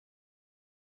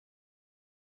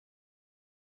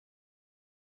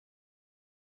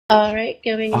Alright,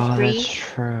 going in Oh, 3, that's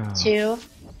true. 2,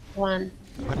 1.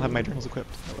 I don't have my journals equipped.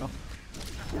 Oh well.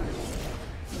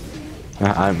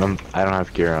 I don't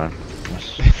have gear on.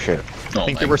 Shit. I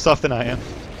think you're worse off than I am.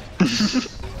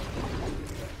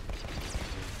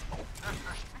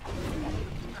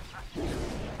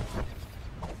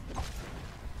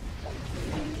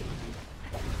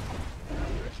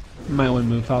 Might want to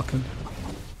move Falcon.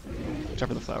 Watch out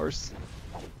for the flowers.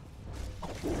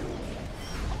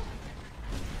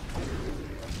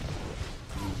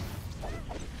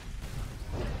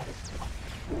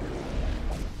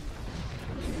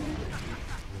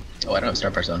 Oh, I don't have Star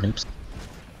Parts on. Oops.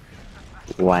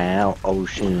 Wow,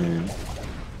 ocean.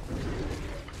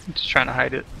 I'm just trying to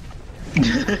hide it.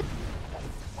 I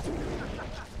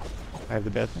have the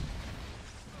bad thing.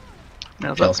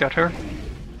 Now that's got her.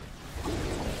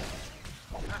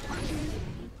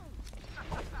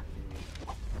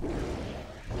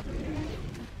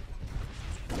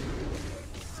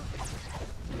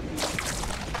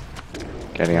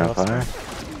 Getting on fire.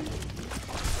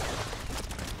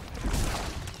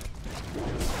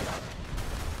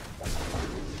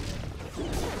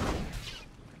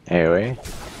 Anyway.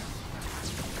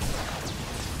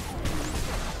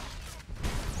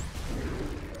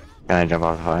 Can I jump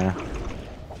off the fire?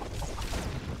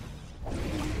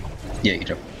 Yeah, you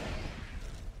jump.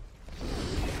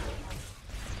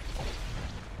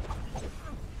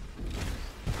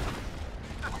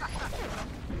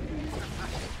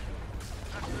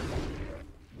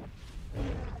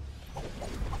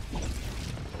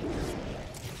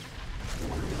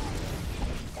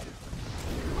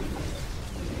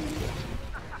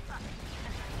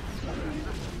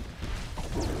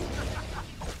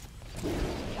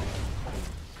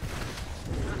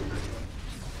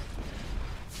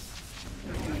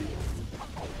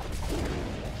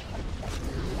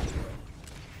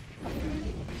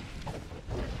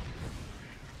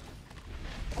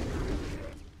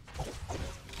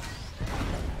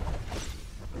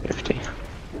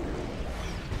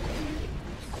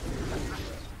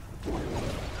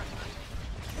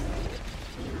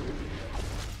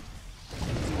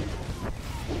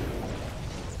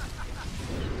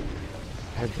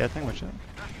 I have dead thing, watch out.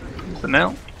 There's the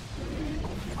nail.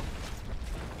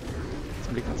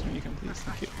 Somebody comes me, you can please,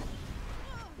 thank you.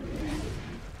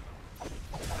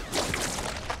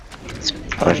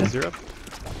 Ocean. 0.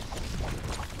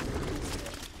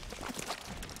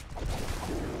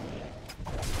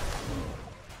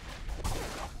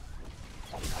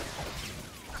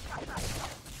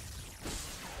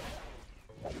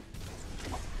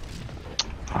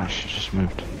 Oh, I should just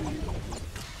moved.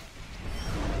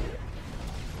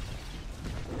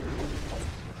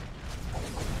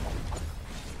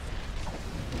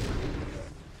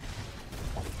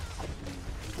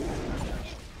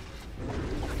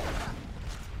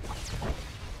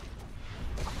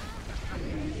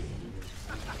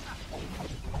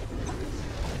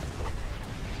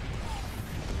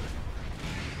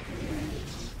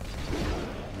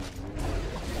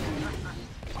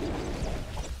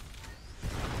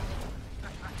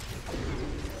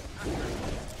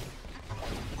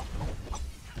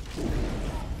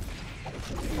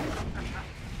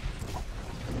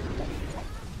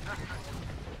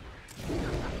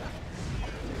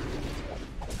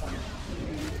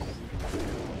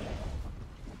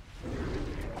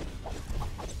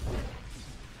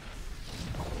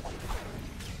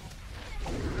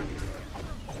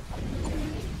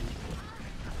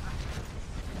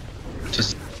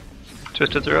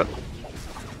 Twisted are up.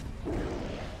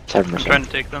 7%. I'm trying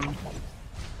to take them.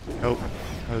 Oh,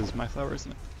 that was my flower,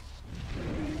 isn't it?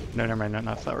 No, never mind,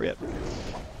 not flower yet.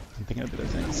 I'm thinking of other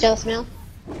things. Still smell?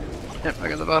 Yep, I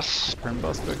got the boss. Perm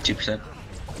boss quick. 2%.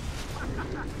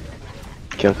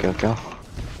 Kill, kill, kill.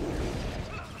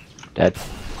 Dead.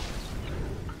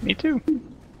 Me too.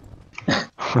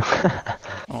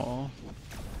 Oh.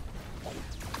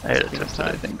 I had it twisted,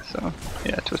 I think, so.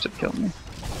 Yeah, twisted killed me.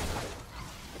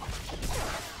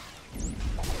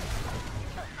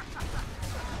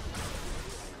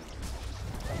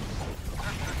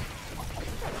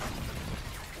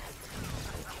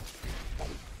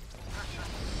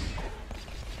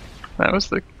 That was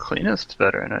the cleanest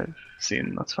veteran I've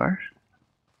seen thus far.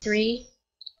 3,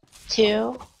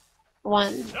 2,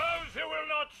 1. Those who will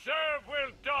not serve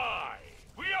will die.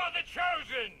 We are the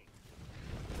chosen.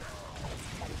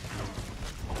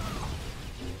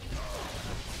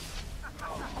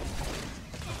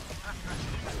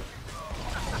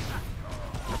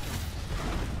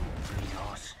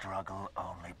 Your struggle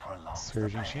only prolongs the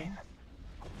Surgeon pain. Sheen.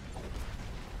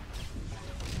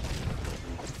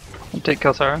 I'll take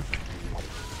Kelsara.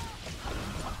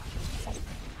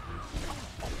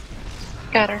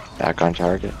 Got her. Back on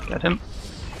target. Got him.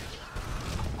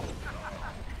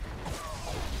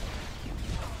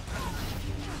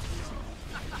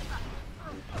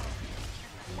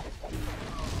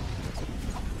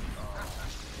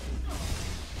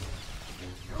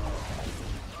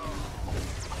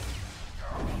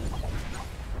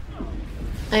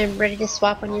 I am ready to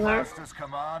swap when you are. Master's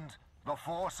command, the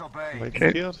force obeys. Wait,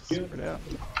 Okay. field. Spread out.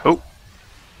 Oh.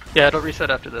 Yeah, it'll reset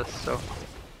after this, so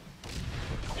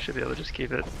should be able to just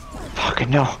keep it. Fucking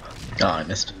no. Oh, I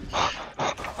missed. I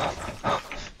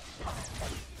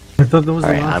thought that was the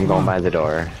Alright, last I'm going one. by the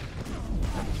door.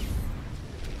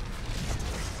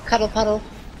 Cuddle puddle.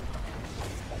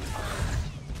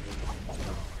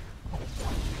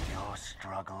 Your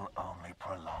struggle only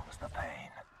prolongs the pain.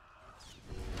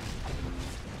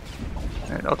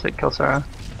 Alright, I'll take Kelsara.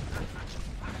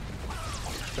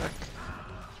 Back.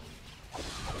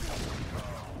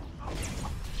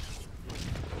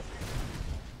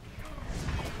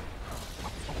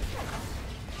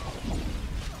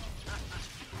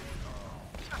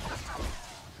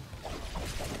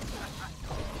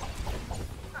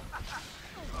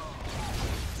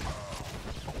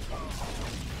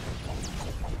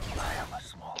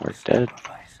 We're dead.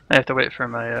 I have to wait for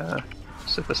my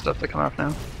super stuff to come off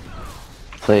now.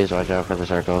 Please watch out for the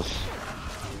circles.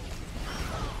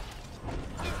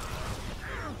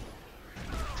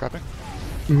 Dropping.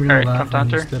 I'm gonna Alright, laugh come when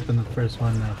you Taunter. step in the first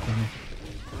one now for me.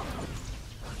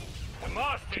 The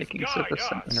Masters Taking guide super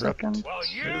us, a second. while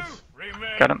you Move.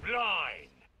 remain Got him. blind.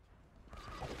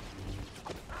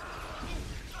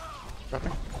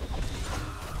 Dropping.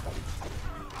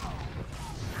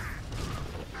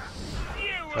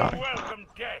 You will Got it. welcome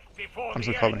death before I'm the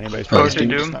so covering end. anybody's Oh, face, Doom.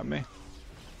 just not me.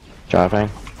 Dropping.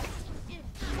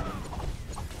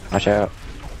 Watch out.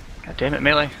 God damn it,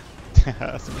 melee.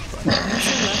 That's so much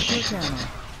fun.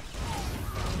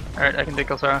 Alright, I can take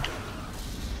Kelsara.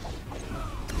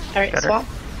 Alright, Got her. swap.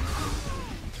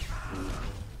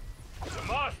 The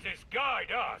Masters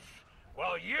guide us,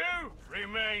 while you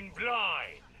remain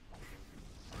blind.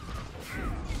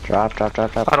 Drop, drop,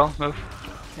 drop, drop. Puddle, move.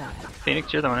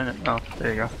 Phoenix, you're the one in it. Oh, there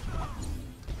you go.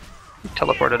 You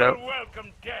teleported You out. will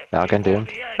welcome death Falcon, before dude.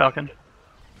 the end. Falcon.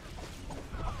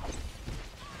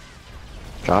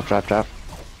 Drop, drop, drop.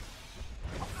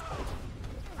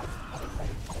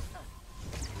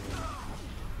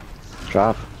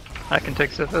 Drop. I can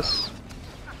take Syphis.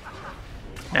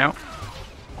 Now.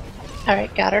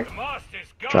 Alright, got her. The Masters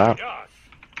guide Drop. us,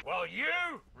 while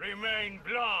you remain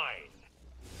blind.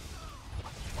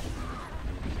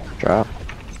 Drop.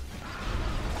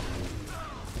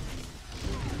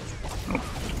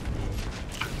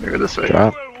 Go this way.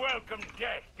 Drop. You will welcome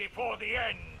death before the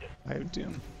end. I have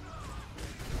Doom.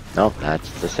 Nope, that's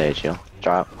the sage heal.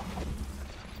 Drop. Drop.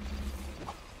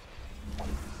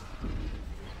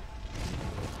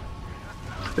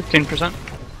 15%.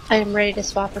 I am ready to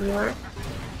swap when you are.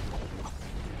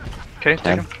 Okay, take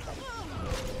 10. him.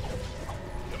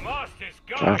 The Masters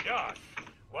guide us,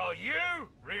 while you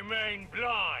remain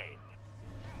blind.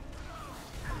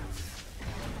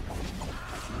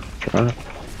 Drop.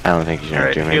 I don't think he's gonna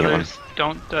Alright, do anyone. healers,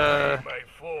 don't May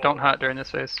fall, don't hot during this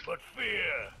phase. but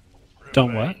fear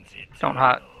Don't what? remains Don't eternal.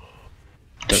 hot.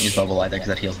 Don't use bubble either, because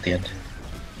that heals at the end.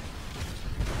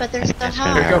 But there's no That's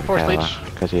hot. better. Go, Force Leech.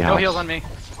 Because he No helps. heals on me.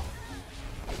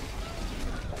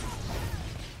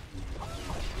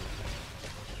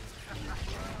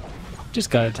 Just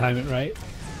gotta time it right.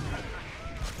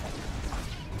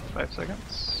 5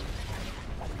 seconds.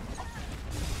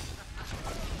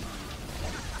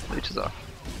 Leech is off.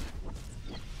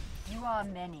 You are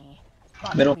many,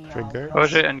 but Middle. we are Trigger. one.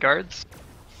 Oje and guards.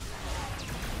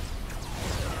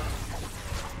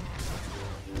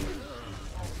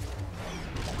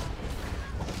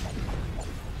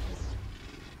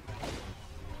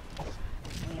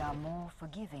 We are more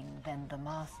forgiving than the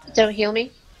masters. Don't heal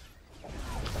me.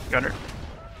 Gunner.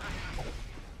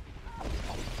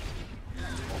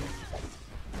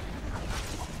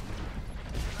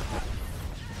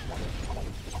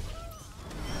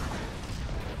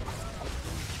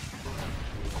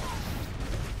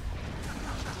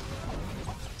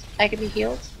 I can be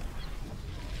healed.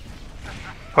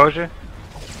 Oje.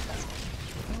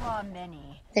 You are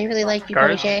many. They really like you,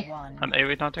 Guards. OJ. One. I'm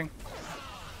AoE taunting.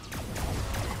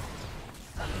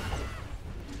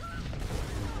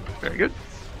 Very good.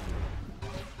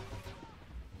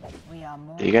 We are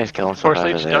more Do you guys kill him so Force fast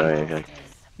Leech as they done. are? Like,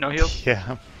 No heals.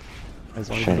 Yeah. As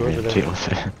long as you shouldn't go over even there. deal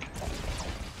with it.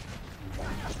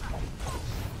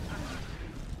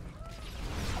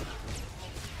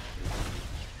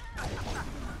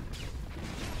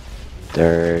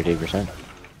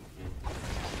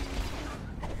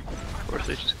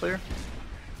 Leech is clear.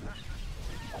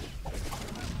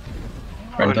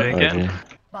 Run OJ down. again.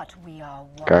 But we are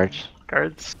one. Guards.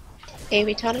 Guards.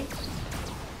 AoE taunting.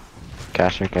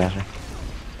 Caster, caster.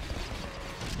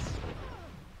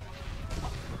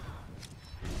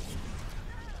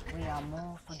 We are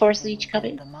more Force forgiving Leech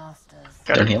coming. than the masters.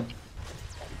 Got Don't it. heal.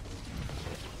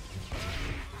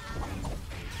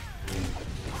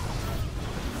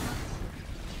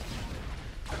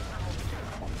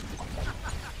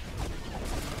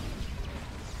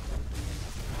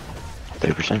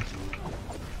 %.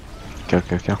 Kill,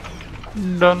 kill, kill.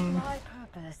 Done. My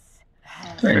purpose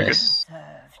has Very been nice.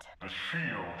 served. The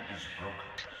shield is broken.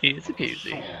 Easy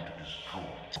peasy. Sword is drawn.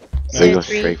 They go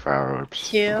Three, straight for our orbs.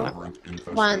 2,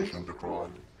 Current 1. infestation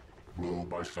declined. Low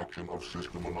bisection of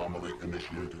system anomaly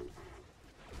initiated.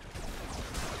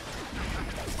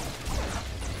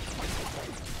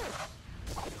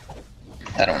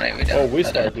 I don't know. We don't. Oh, we I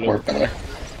start don't blue. work, by the way.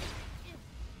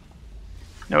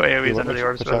 No AoEs Watch- under the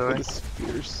orbs, watch by the out for way. the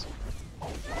spears.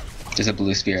 There's a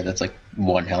blue sphere that's like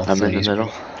 1 health. I'm so in the use-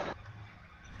 middle.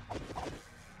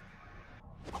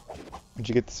 Did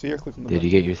you get the sphere? Click on the Did button.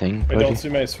 you get your thing, I don't Buddy? see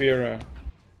my sphere.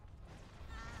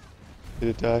 Did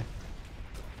it die?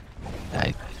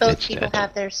 I Both ditched people it.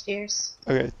 have their spears.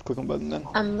 Okay, click on the button then.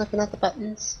 I'm looking at the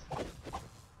buttons.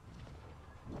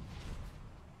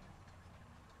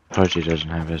 Pudgy doesn't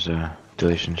have his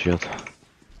deletion shield.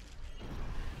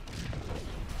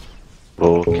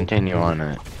 We'll continue on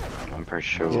it. I'm pretty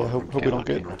sure Yeah, we'll hope we don't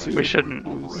get too. We shouldn't.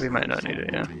 We might not need it,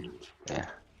 yeah. Yeah.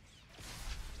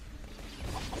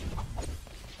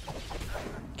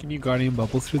 Can you Guardian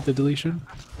Bubble through the deletion?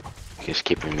 Just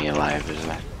keeping me alive is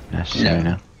necessary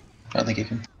No. now. I don't think you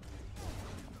can.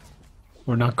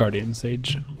 Or not Guardian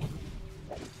Sage?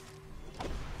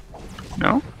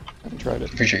 No? I haven't tried it.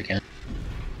 Pretty sure you can.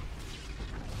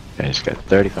 I just got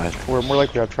 35. Or more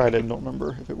likely I've tried it and don't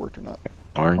remember if it worked or not.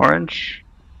 Orange. Orange.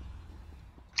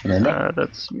 Remember?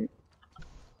 That's me.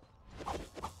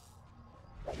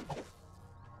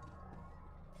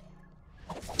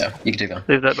 No, you can take them.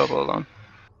 Leave that bubble alone.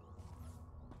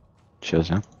 Shields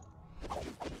now.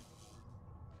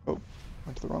 Oh,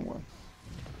 went to the wrong one.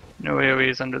 No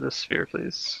AoEs under this sphere,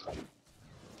 please.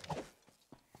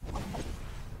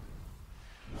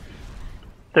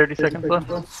 30 seconds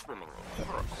left.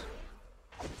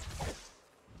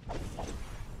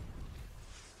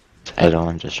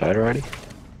 Eidolon just tried already.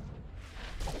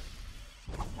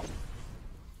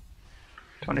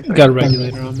 20 Got a seconds.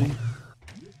 regulator on me.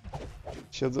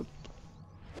 Shields up.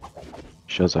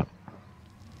 Shields up.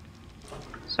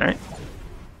 Sorry.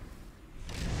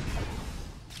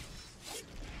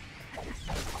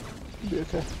 Be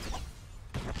okay.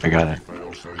 I got it.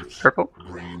 Fail safes. Purple.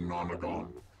 Green nonagon.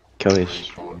 Kill these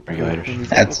regulators.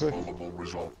 That's- Controllable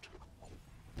result.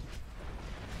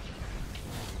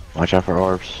 Watch out for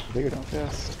orbs. They go down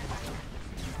fast.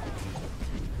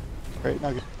 Alright,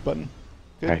 now get the button.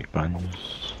 Good. Right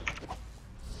buttons.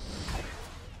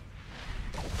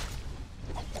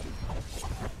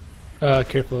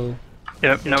 Careful.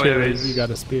 Yep, no Achilles, you AoEs. got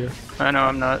a spear. I know,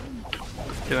 I'm not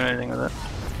doing anything with it.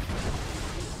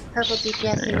 Purple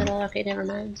DPS in There the you go. middle. Okay, never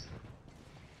mind.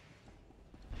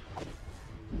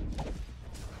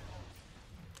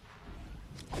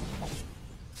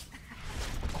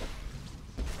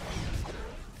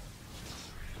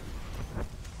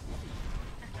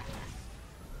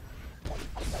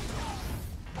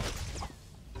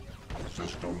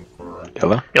 System purge.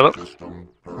 Yellow. Yellow. System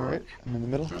purge. Alright, I'm in the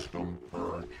middle. System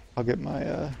purge. I'll get my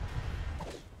I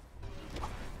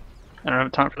don't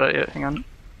have time for that yet, hang on.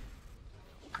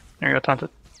 There you go, taunted.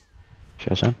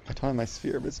 Shields on. I taunted my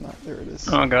sphere, but it's not. There it is.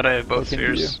 Oh god, I have both Okay,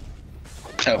 to spheres.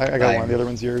 Oh, I got one. The other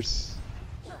one's yours.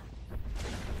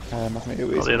 I'm not gonna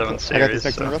AoE. Well, the other one's I got the Series,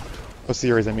 second so- interrupt. Oh,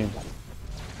 series, I mean.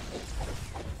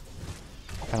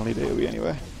 I don't need AoE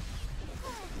anyway.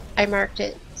 I marked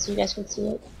it so you guys can see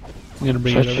it. I'm gonna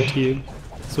bring it over to you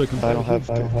so we can. I don't have.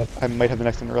 I might have the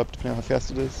next interrupt depending on how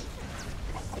fast it is.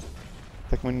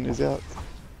 Second one is out.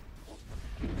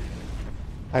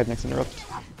 I have next interrupt.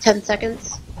 10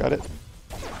 seconds. Got it.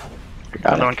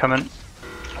 Got Another it. one coming.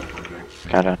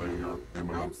 Got it. Failure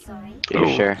imminent. Get your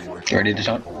share. You ready to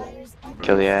taunt?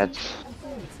 Kill the ads.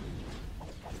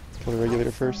 Kill the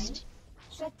regulator first.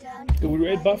 Do we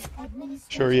raid buff?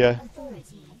 Sure, yeah.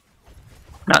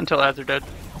 Not until ads are dead.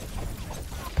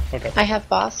 Okay. I have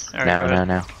boss. Alright, Now, go now, ahead.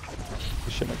 now.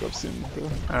 We should not go up soon. Though.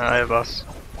 I have boss.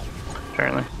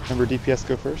 Apparently. Remember, DPS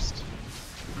go first.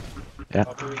 Yeah.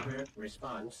 Operator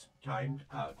response timed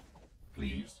out.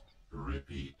 Please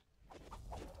repeat.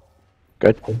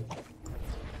 Good.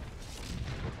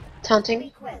 Taunting.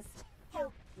 Request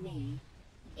help me.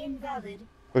 Invalid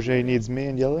Poje needs me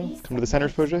in yellow. Come to the center,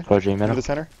 Poje. Poje Come to middle. the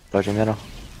center. Poje middle.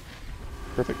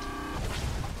 Perfect.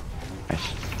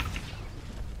 Nice.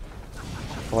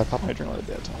 Well, I popped my adrenaline at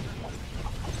that time.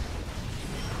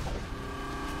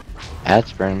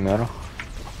 Ad's burning middle.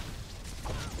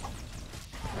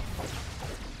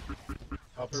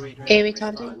 AoE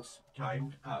taunting.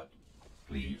 Timed out.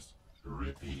 Please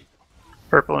repeat.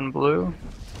 Purple and blue.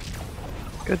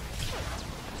 Good.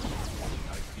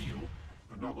 I feel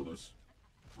anomalous.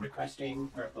 Requesting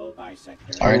purple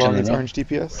bisector. How Orange long in is the orange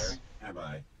DPS? Where am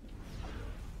I?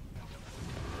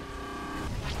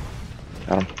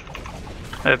 Got him.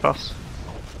 Hey, boss.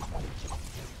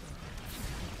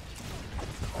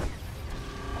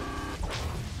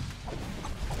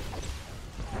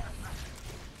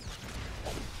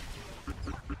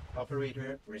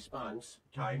 Operator response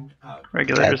timed out.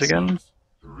 Regulators again.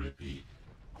 Repeat.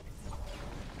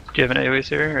 Do you have an AoE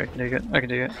here? I can take it. I can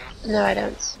take it. No, I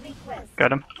don't.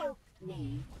 Got him.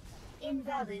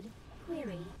 Invalid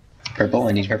query. Purple,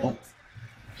 I need purple.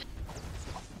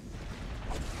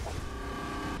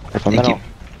 Purple Thank middle. you.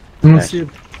 Let's Nice. see it.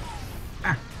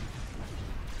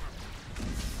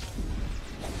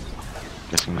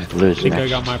 Guessing my blue's I think I next.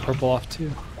 got my purple off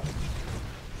too.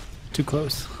 Too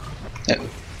close.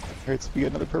 Alright, so we get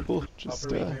another purple.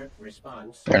 Just,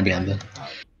 Response. Run behind the.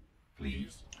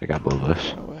 Please. I got blue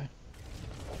blues. no way.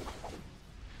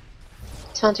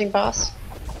 Taunting boss.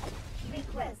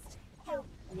 Request help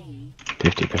me.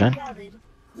 50%. Valid.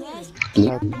 Yes. Blue.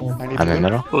 I need I'm in blue.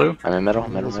 middle. Blue. I'm in middle.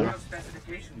 Middle. Middle.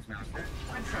 Specifications, Master.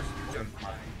 I trust you don't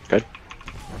mind. Good.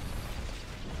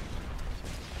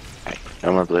 Alright,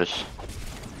 no more blues.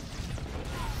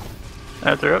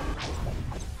 Ads are up.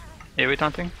 AoE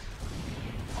taunting.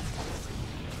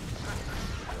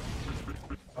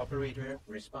 Operator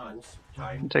response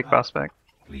time. Take boss back.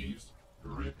 Please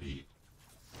repeat.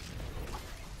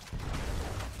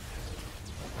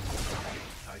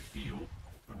 I feel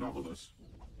anomalous.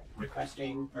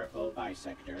 Requesting purple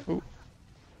bisector.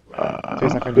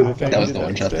 Jay's not gonna do the thing. That was He the did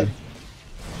one shot instead. then.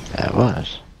 That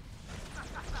was.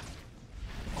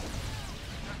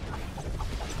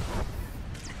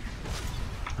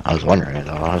 I was wondering it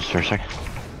though, I was for a second.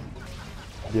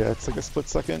 Yeah, it's like a split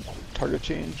second target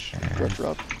change.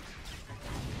 Drop.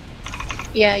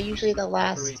 Yeah, usually the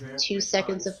last 2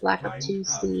 seconds of Black Ops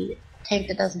 2's the tank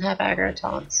that doesn't have aggro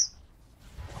taunts.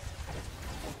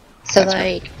 So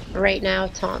like, right now,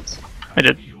 taunt. I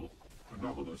did.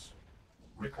 Anomalous.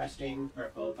 Requesting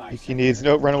purple bisector. He needs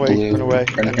no run away, Blue. run away.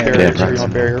 Run And away. barrier, Yeah, you want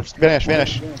run. barrier. Vanish,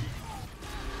 vanish.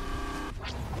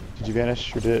 Did you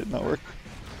vanish or did it not work?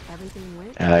 Everything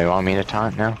went. You want me to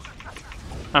taunt now?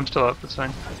 I'm still up. That's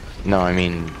fine. No, I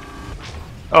mean,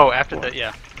 Oh, after that,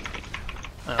 yeah.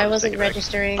 I wasn't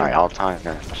registering alright, I'll taunt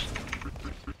now.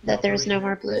 that there was no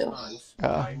more blue. Response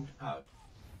Uh, timed out.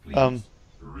 Please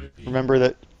repeat. Remember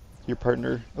that your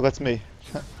partner. Oh, that's me.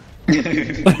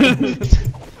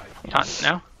 Taunt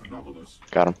now. Anomalous.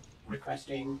 Got him.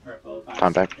 Requesting purple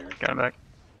Time back. bisector. Got him back.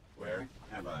 Where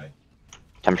am I?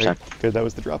 10%. Good, that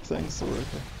was the drop thing, so we're okay.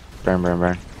 Burn, burn,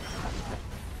 burn.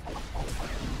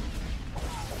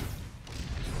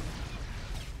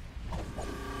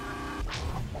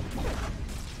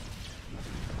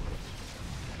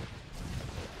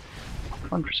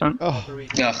 %.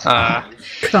 Oh,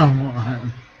 Come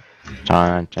on.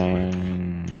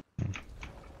 Taunting.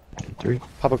 3.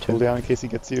 pop a cooldown in case he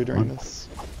gets you during this.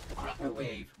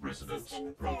 Wave residents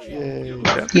approaching. Yay.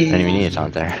 Didn't even need a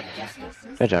taunt there.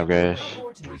 Good job, guys.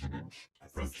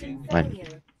 Approaching. My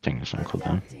thing is on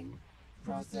cooldown.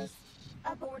 Process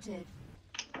aborted.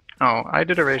 Oh, I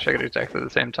did a rage check at exactly the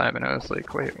same time, and I was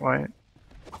like, wait, why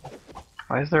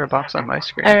is there a box on my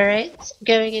screen? Alright,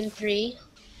 going in 3,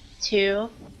 2,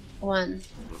 1.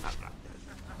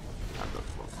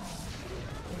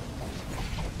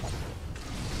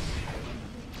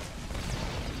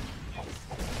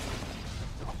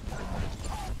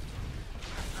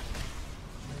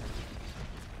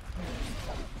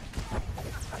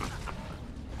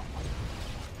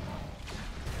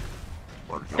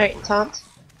 Alright, taunt.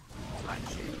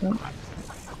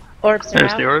 Orbs are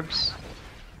There's out. the orbs.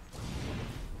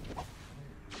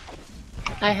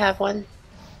 I have one.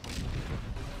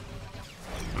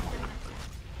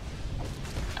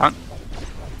 Taunt.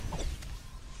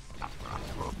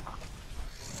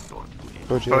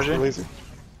 Boji, Boji? laser.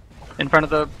 In front of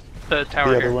the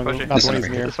tower The here. other one, Boji. not the one he's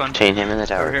near. This one. Chain him in the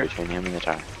tower. Over here. Chain him in the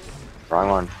tower. Wrong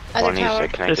one. Other One needs tower. to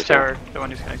connect This the tower, the one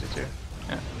he's connected to.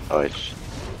 Yeah, Oh, it's.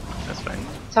 that's fine.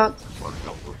 Taunt.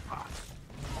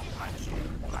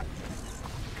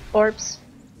 Orbs.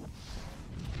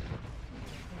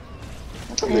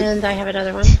 And I have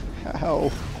another one.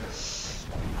 Ow.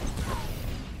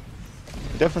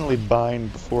 definitely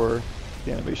bind before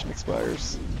the animation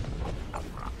expires.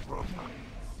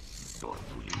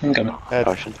 I'm coming.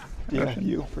 Ocean. Yeah,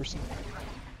 you person.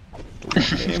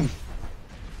 Game.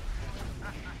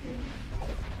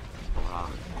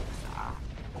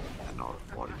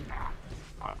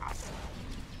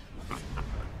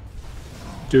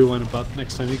 Do one above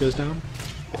next time he goes down.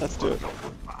 Yeah, let's do it.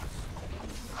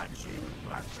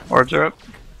 Orbs are up.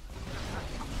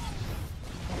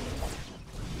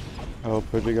 Oh,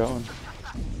 Pudgy got one.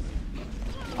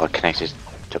 Oh, it connects it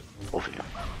to both of you.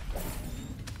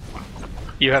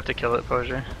 You have to kill it,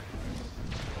 Poja.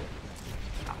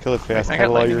 Kill it fast. I got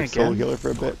Have all your lightning soul again. healer for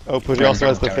a bit. Oh, Pudgy also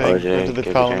has the Pudgy, thing. Pudgy, Into the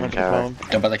give column, it into the tower. column.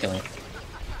 Don't bother killing it.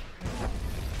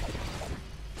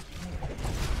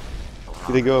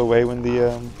 Do they go away when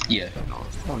the Yeah.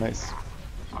 Oh, nice.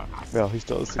 Well, he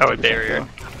still has 60%. Oh, a barrier.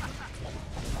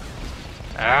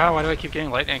 Ah, why do I keep getting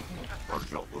lightning?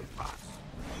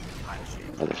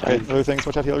 Other Okay, side. other things,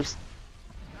 watch out healers.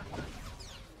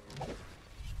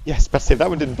 Yes, best save. That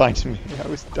one didn't bind to me. I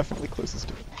was definitely closest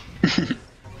to it.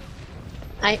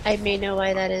 I may know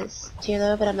why that is,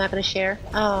 Tilo, but I'm not gonna share.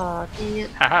 Oh, dang it.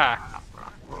 Haha.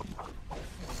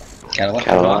 Cadillac.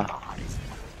 Cadillac.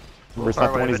 Remember, it's Far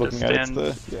not the away one he's to looking at, it's stand.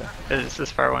 the... Yeah. It's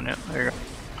this far one, yeah. There you go.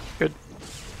 Good.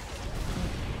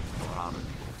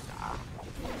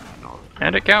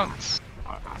 And it counts.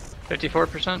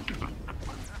 54%.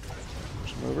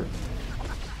 Push him over.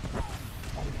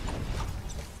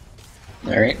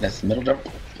 Alright, that's the middle jump.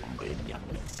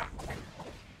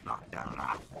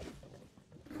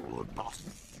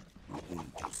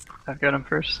 I've got him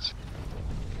first.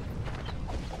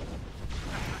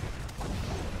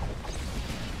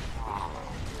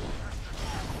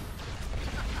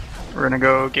 We're gonna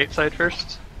go gate side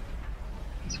first.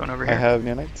 This one over I here. have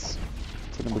nanites.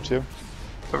 So number 2.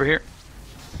 Over here.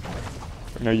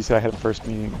 No, you said I had him first,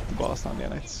 meaning the boss, not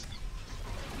nanites.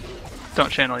 Don't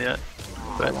channel yet.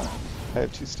 But I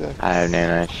have 2 stacks. I have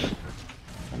nanites.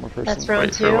 One more person. That's round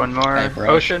wait 2. for one more. Hey, brush.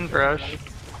 Ocean, brush.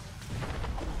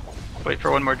 Wait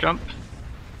for one more jump.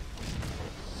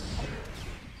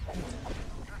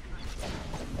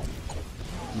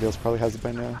 Gales probably has it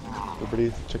by now.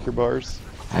 Everybody, check your bars.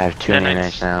 I have 2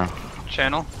 Nanites. nanites now.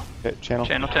 Channel. Okay, channel.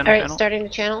 Channel, channel, Alright, channel. starting the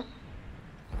channel.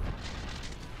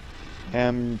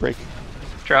 Break.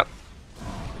 Drop.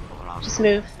 Just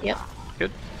move. Yep.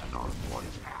 Good.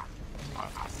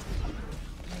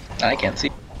 I can't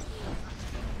see.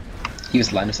 He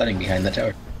was line of sighting behind the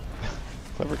tower.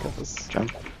 Clever compass.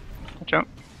 Jump. Jump.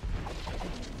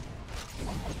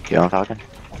 Kill Falcon.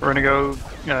 We're gonna go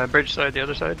bridge side, the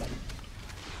other side.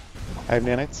 I have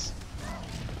nanites.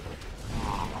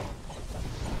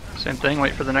 Same thing,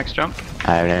 wait for the next jump.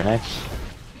 I have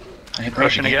nanites. I have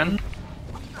brush Ocean again.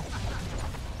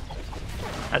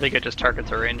 I think it just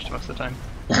targets our ranged most of the time.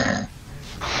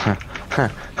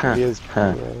 He is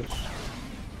Huh.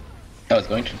 I was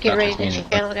going to. Get not ready just to me,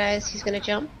 channel, guys. He's gonna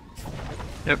jump.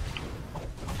 Yep.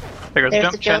 There goes the There's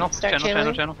jump. the Channel, jump, start channel,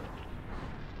 channel, channeling. channel.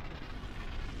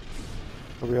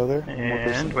 Are we all there? One more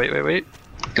person. And wait.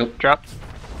 Go. Drop.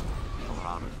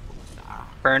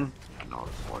 Burn.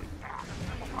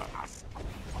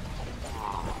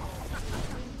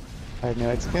 I have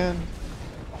nanites again.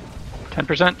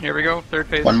 10%. Here we go. Third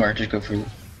phase. One more, just go through.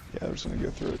 Yeah, I'm just gonna go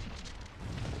through it.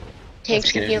 Tanks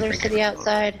Let's get and it and healers break to it. the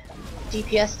outside.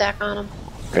 DPS stack on them.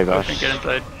 Great boss. Ocean, get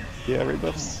inside. Yeah, red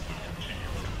buffs.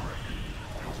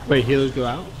 Wait, healers go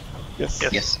out? Yes.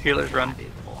 Yes. Yes. Healers run.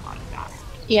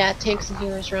 Yeah, tanks and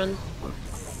healers run.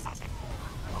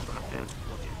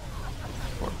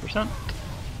 4%.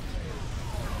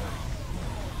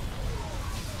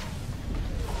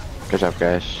 Good job,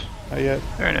 guys. Not yet.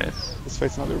 Very nice. This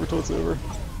fight's not over till it's over.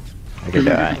 I could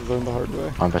die. I learned the hard way.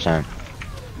 1%.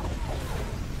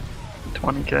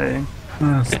 20k.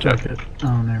 Oh, Good job. stuck it.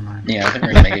 Oh, never mind. Yeah, I think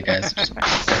we're gonna make it, guys. Just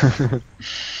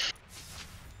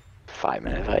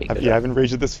 5-minute fight. Yeah, I've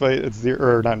enraged at this fight at 0,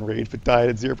 or not enraged, but died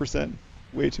at 0%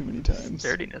 way too many times.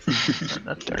 Dirtiness.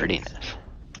 That's dirty. Dirtiness.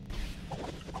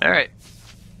 Alright.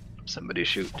 Somebody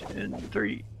shoot in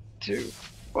 3, 2,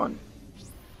 1.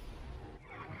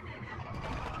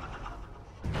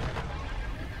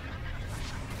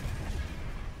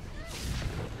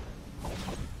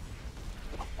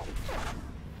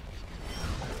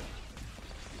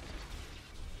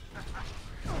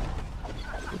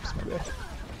 Oops, my bad.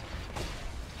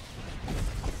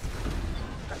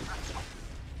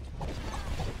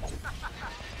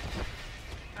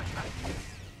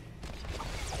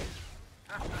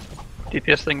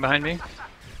 DPS thing behind me.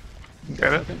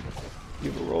 Grab it.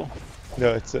 You have a roll.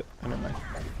 No, it's it. Never mind.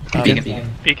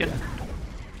 Beacon.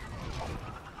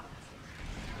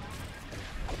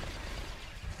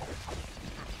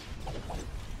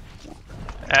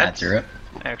 Add 0.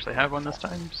 I actually have one this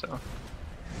time, so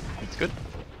it's good.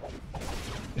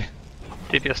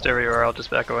 DPS stay where you are, I'll just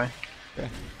back away. Okay.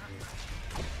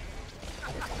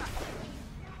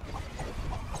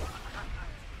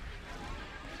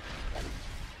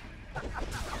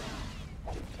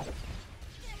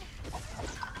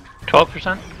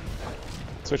 %.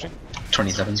 Switching.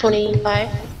 27. 25.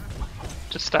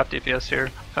 Just stop DPS here,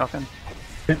 Falcon.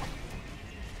 Okay.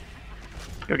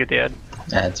 Go get the ad.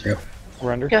 Add 0.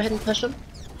 We're under. Go ahead and push them.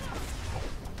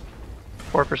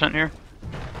 4% here.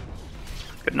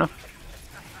 Good enough.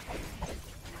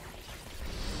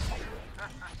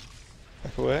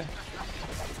 Back away.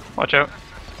 Watch out.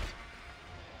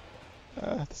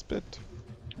 This bit.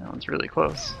 That one's really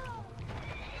close.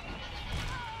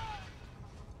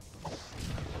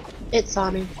 It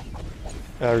saw me.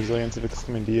 Resilience if it's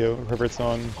coming to you, or whoever it's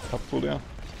on, top cooldown.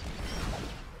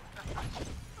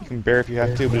 You can bear if you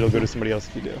have to, but it'll go to somebody else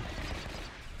if you do.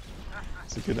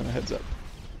 So give them a heads up.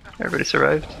 Everybody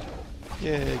survived.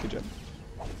 Yay, good job.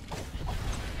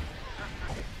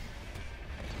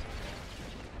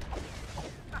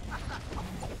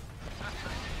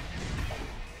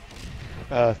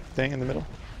 Thing in the middle.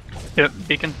 Yep,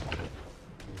 beacon.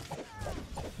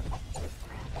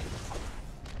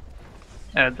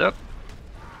 Adds up.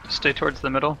 Stay towards the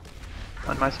middle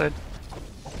on my side.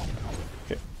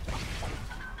 Okay.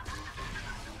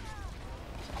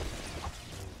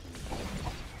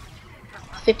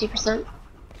 %.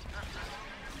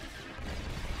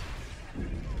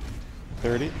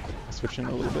 30. Switching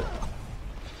a little bit.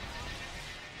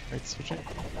 Right, switching.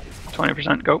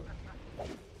 20%, go.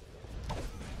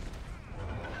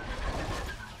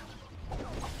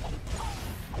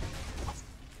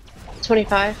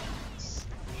 $25.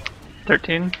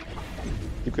 13.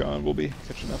 Keep going, we'll be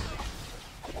catching up.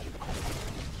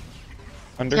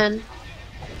 Under. 10.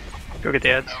 Go get the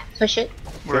ads. Push it.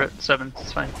 We're at 7,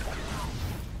 it's fine.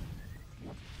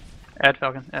 Add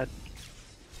Falcon, add.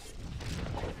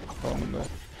 Oh, I'm in the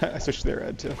I switched their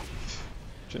ad too.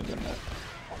 Shouldn't have done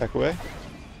that. Back away.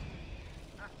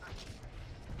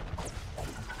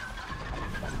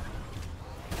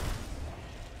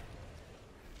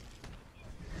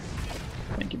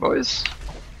 Thank you, boys.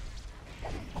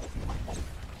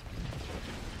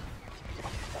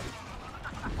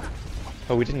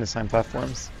 Oh, we didn't assign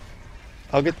platforms.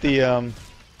 I'll get the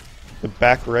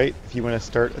back right if you want to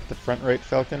start at the front right,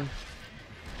 Falcon. And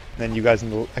then you guys in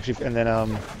the actually, and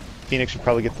then Phoenix should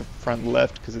probably get the front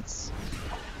left because it's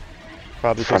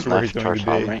probably closer to where he's going to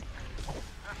be. Right.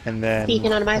 And then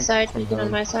Beacon on my side. Beacon on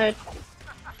my side.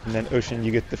 And then Ocean,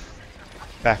 you get the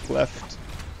back left.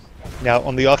 Now,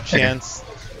 on the off chance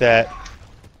that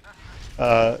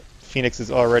Phoenix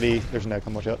is already, there's no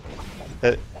come watch out.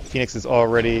 That Phoenix is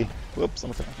already, whoops,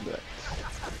 almost happened to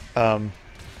that.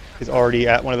 Is already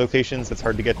at one of the locations that's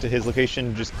hard to get to his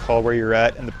location. Just call where you're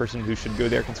at, and the person who should go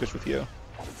there can switch with you.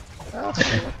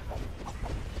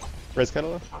 Res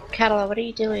Catalog? Catalog, what are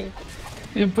you doing?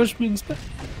 You push me instead.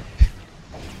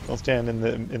 I'll stand in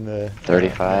the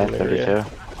 35, 32.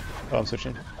 Oh, I'm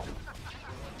switching.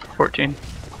 14.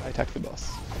 I attack the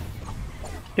boss.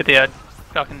 Get the ad.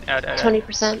 Falcon, add.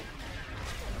 20%.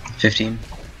 15.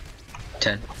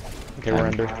 10. Okay, we're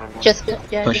under. Just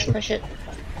Push. just push it.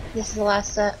 This is the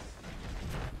last set.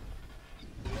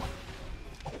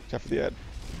 Check for the ad.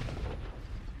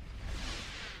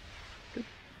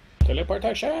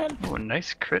 Teleportation! Oh,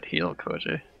 nice crit heal,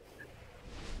 Koji.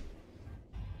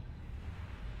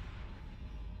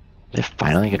 They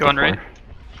finally get Go on to right. 4.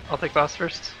 I'll take boss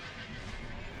first.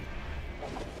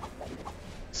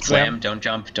 Slam, don't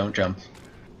jump, don't jump.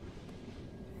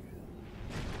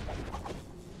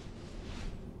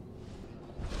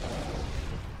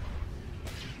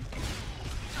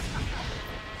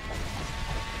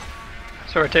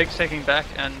 So our taking back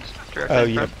and directly Oh in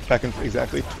yeah, front. back in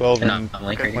exactly 12 and I'm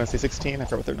like, I want to say 16. I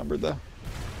forgot what they're numbered though.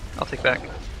 I'll take back.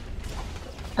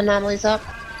 Anomalies up.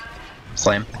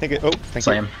 Slam. I think it. Oh, thank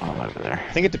Slam. you. All over there.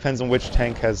 I think it depends on which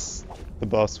tank has the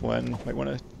boss when. Might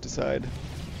want to decide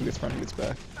who gets front, who gets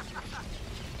back.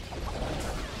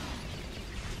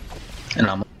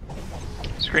 Anomaly.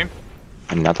 Scream.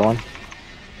 Another one?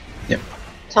 Yep.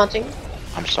 Taunting.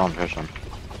 I'm still in person.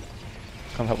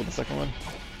 Come help with the second one.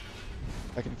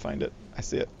 I can find it. I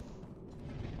see it.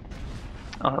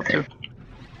 I'll help too.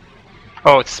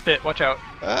 Oh, it's spit. Watch out.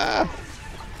 Ah!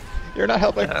 You're not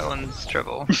helping. That one's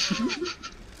trouble. I'm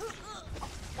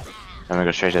gonna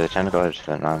go straight to the tentacle or to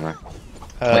the anomaly.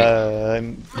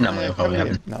 Anomaly will probably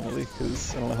happen. Anomaly,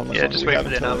 because I don't know how much Yeah, longer just we wait have for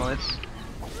the until it- anomalies.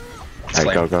 Alright,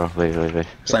 Slam. go. Leave.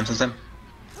 Slam.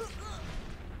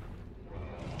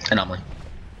 Anomaly.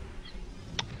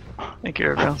 Thank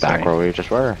you, everyone. Back where we just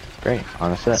were. Great.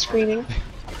 On a set. Screaming.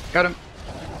 Got him.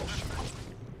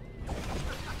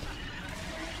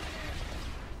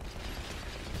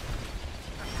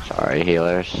 Sorry,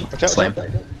 healers. Watch out, Slam.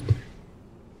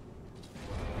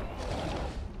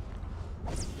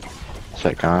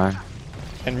 Sick on.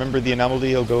 And remember, the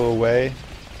anomaly will go away.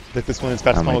 Like this one is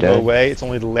fast Am I will go dead? away. It's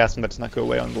only the last one that does not go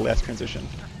away on the last transition.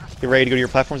 Get ready to go to your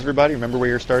platforms, everybody. Remember where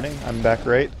you're starting. I'm back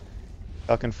right.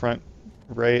 Falcon front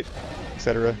right,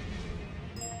 etc.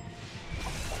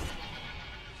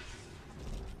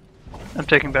 I'm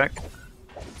taking back.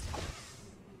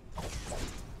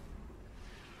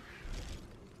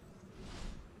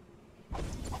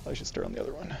 I should start on the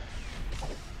other one.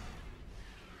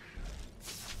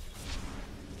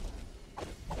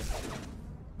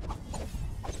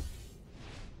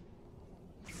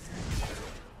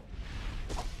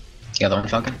 The other one,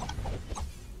 Falcon?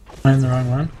 I'm the wrong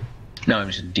one. No, I'm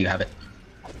just. Do you have it?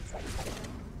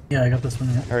 Yeah, I got this one.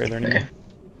 Yeah. Alright, there any Okay.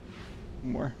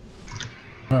 more?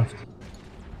 Left.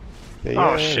 Okay,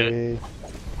 Oh, yay. shit.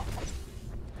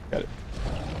 Got it.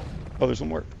 Oh, there's one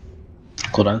more.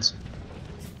 Cooldowns.